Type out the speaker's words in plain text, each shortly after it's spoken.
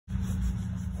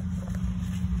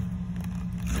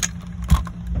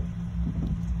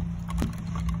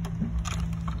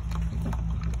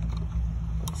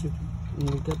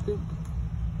Negative.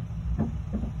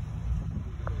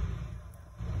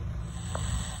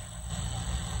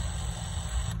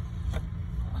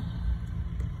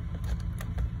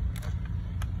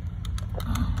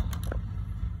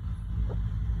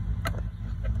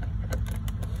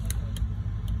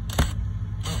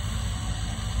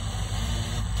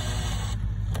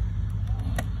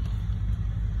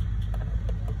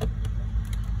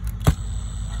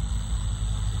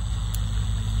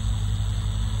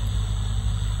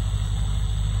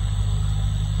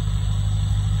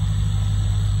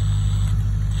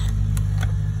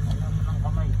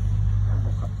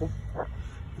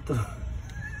 Ito.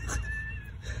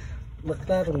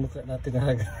 Maklarong mukha natin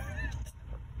agad.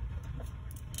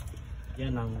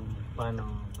 Yan ang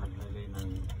paano maglagay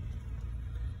ng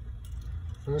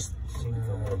First,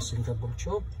 sinkable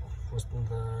choke. First on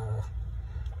the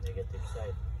negative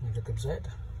side. negative side.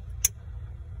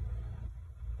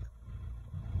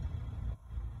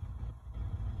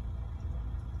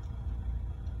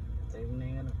 Tayo mo na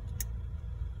yung ano.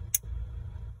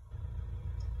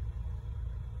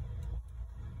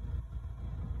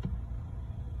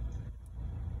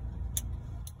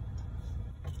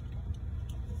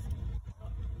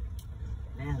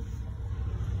 Ayan.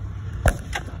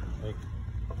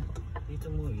 Dito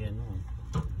mo yan o.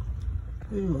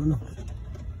 Ayun, ano?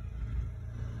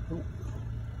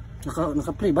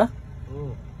 Naka-play ba?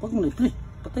 Oo. Huwag mo na-play.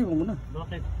 Patay mo muna.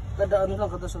 Bakit? Kada ano lang,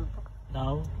 kada salpak.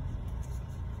 Now,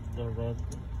 the red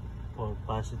or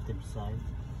positive side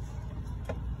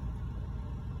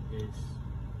is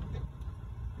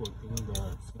putting the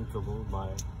sinkable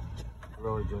by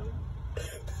Roger.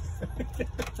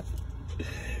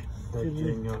 The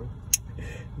junior.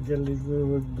 Galing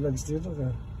mo mag-vlogs dito ka.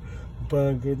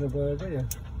 Bagay na bagay ah.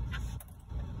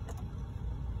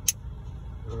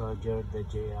 Roger the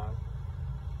JR.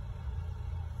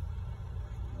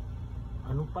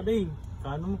 Ano pa din?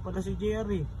 Kano mo pala si JR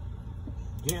eh?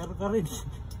 JR ka rin.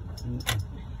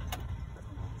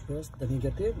 First, the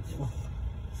negative.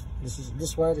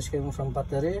 This wire is coming from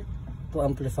battery to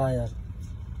amplifier.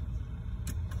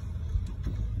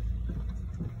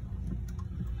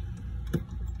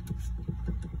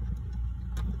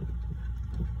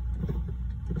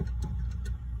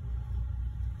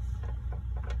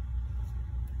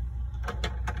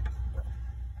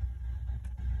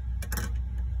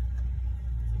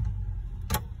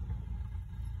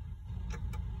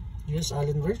 Use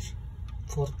Allen wrench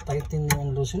for tightening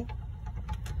and loosening.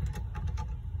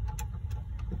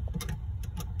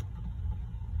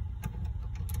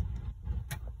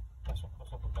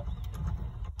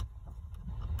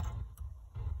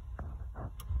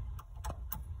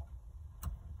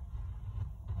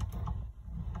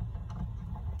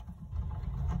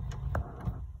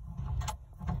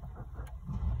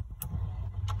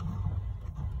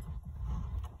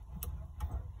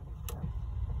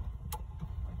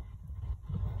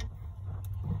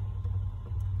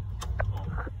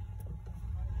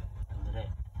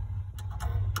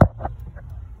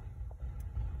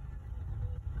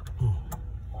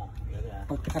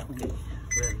 Okay,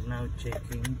 we're now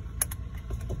checking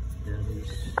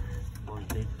this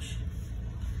voltage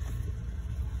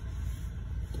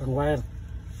on wire.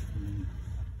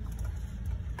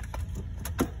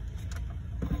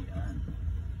 Ayan.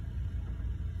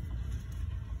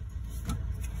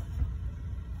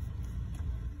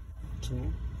 So,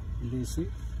 DC.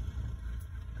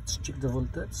 Let's check the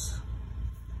voltage.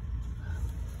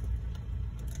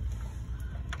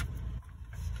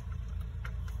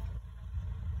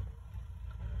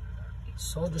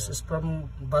 So this is from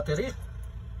battery.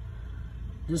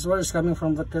 This wire is coming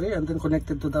from battery and then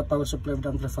connected to the power supply of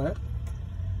the amplifier.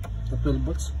 The 12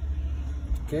 volts.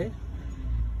 Okay.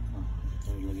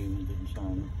 So lagay mo dun sa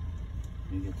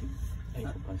negative ay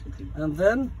positive. And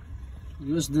then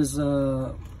use this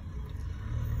 47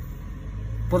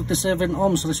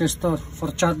 ohms resistor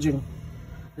for charging.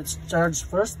 Let's charge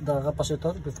first the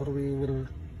capacitor before we will.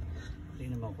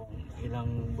 Tingnan mo kung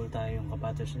ilang volta yung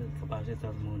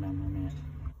capacitor muna mamaya.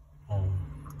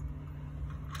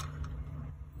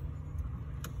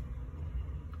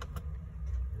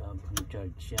 Labang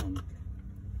charge yan.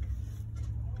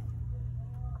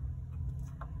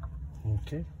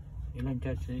 Okay. Ilang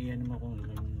charge yan mo kung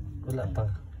ilang. Wala pa.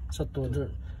 So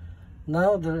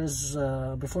now there is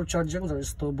before charging there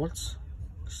is 2 volts.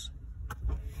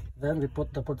 Then we put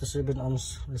the 47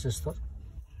 ohms resistor.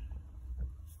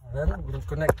 Then we'll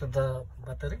connect to the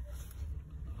battery.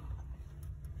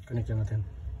 Connect natin.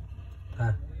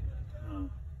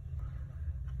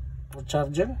 For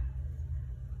charging.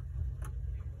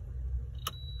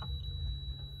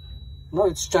 No,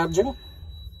 it's charging.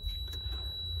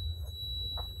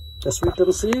 As we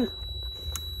can see,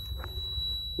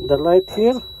 the light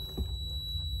here.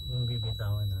 Yung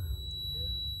bibitawan na.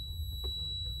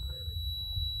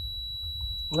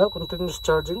 Now continuous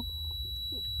charging.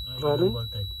 Running.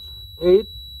 Voltage. 8,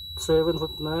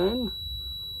 7.9.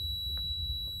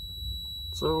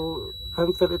 So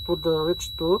until it would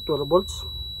reach to 12 volts.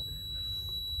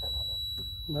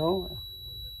 Now,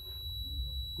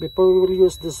 before we will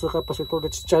use this capacitor,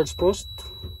 let's charge first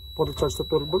for the charge to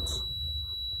 12 volts.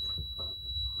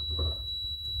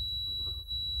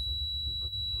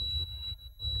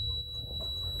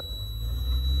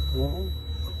 Now,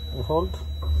 we hold.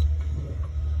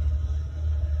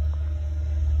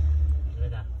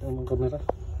 Ang camera.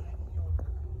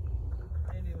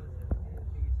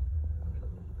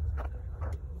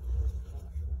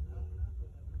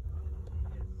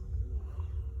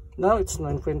 Now it's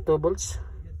 9.2 volts.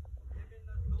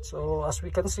 So as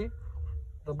we can see,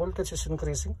 the voltage is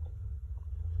increasing.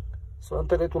 So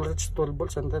until it will reach 12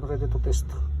 volts and then ready to test,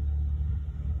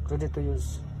 ready to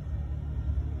use.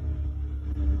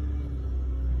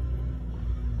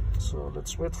 So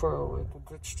let's wait for it to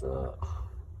reach 12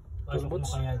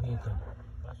 volts.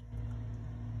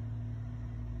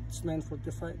 It's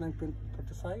 9:45,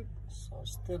 9.45. So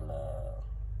still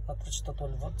not reached to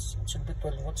 12 volts. It should be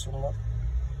 12 volts or more.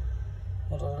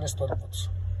 More or less 12 volts.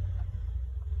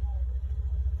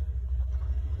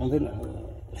 And then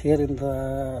here in the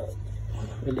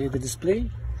LED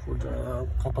display for the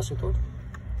capacitor,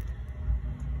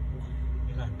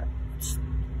 it's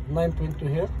 9.2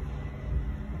 here.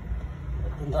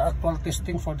 And the actual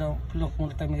testing for the clock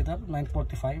multimeter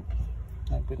 9.45,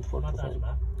 9.45.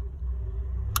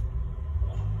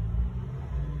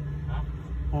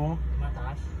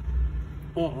 Mataas?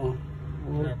 Oo.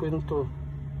 9.2.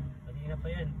 Kanina pa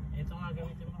yan. Ito nga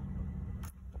gamitin mo.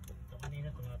 Ito kanina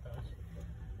tumataas.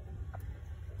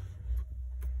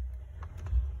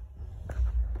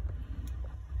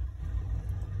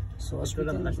 So as we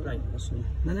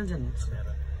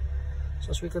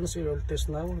can see, we'll test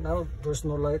now. Now there's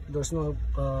no light, there's no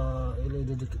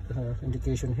LED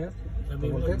indication here.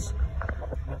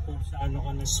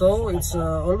 So it's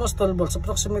almost 12 volts,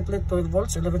 approximately 12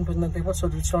 volts, 11.90 volts. So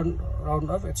it's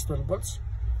round off, it's 12 volts.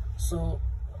 So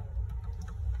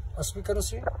as we can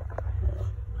see,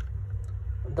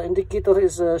 the indicator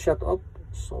is shut off.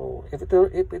 So if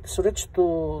it's reached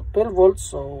to 12 volts,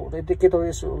 so the indicator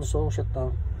is also shut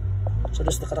down. So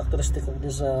that's the characteristic of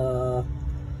this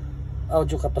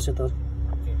audio capacitor.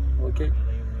 Okay.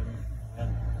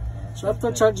 So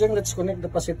after charging, let's connect the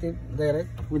positive direct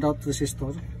without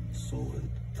resistor. So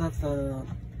that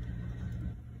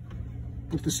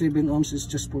 47 ohms is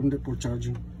just for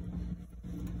charging.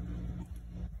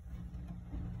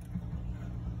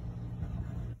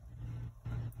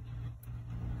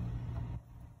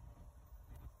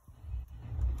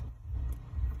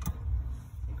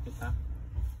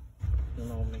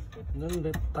 Then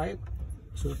let tight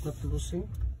so it's not losing.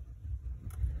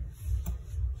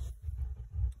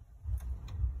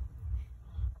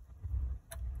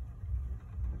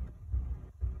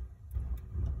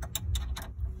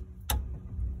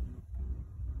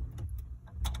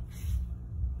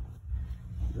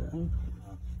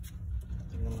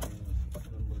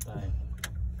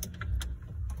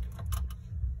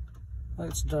 Then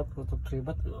it's dropped to 3,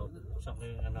 but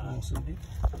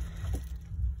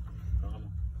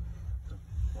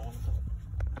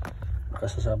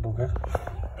kasasabog ha.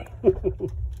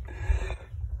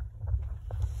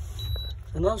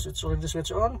 So now it's already switched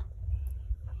on.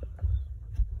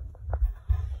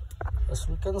 As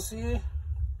we can see,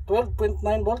 12.9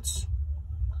 volts.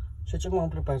 Switching mo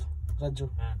amplifier, radio.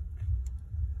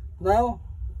 Now,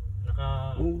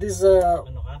 this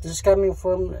is coming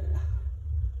from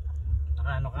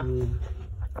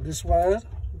this wire,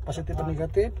 positive and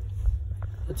negative.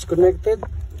 It's connected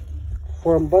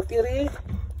from battery.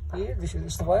 Here, this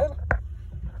is the wire.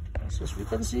 So as we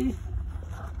can see,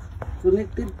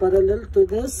 connected parallel to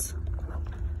this,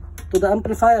 to the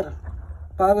amplifier,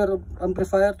 power of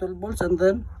amplifier 12 volts, and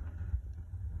then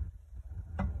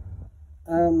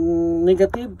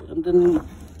negative, and then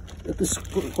it is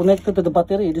connected to the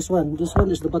battery. This one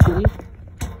is the battery.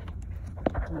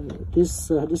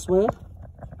 This wire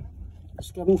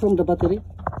is coming from the battery.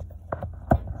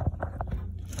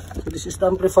 So this is the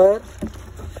amplifier.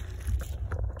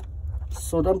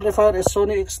 So the amplifier is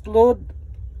Sony Explode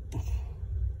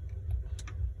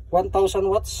 1000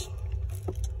 watts.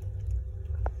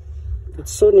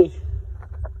 It's Sony.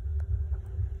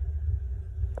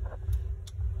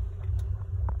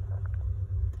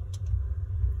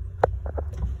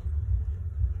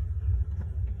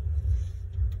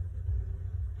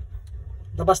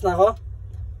 Labas na ako?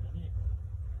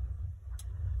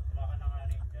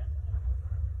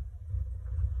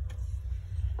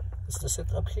 That's the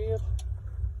setup here.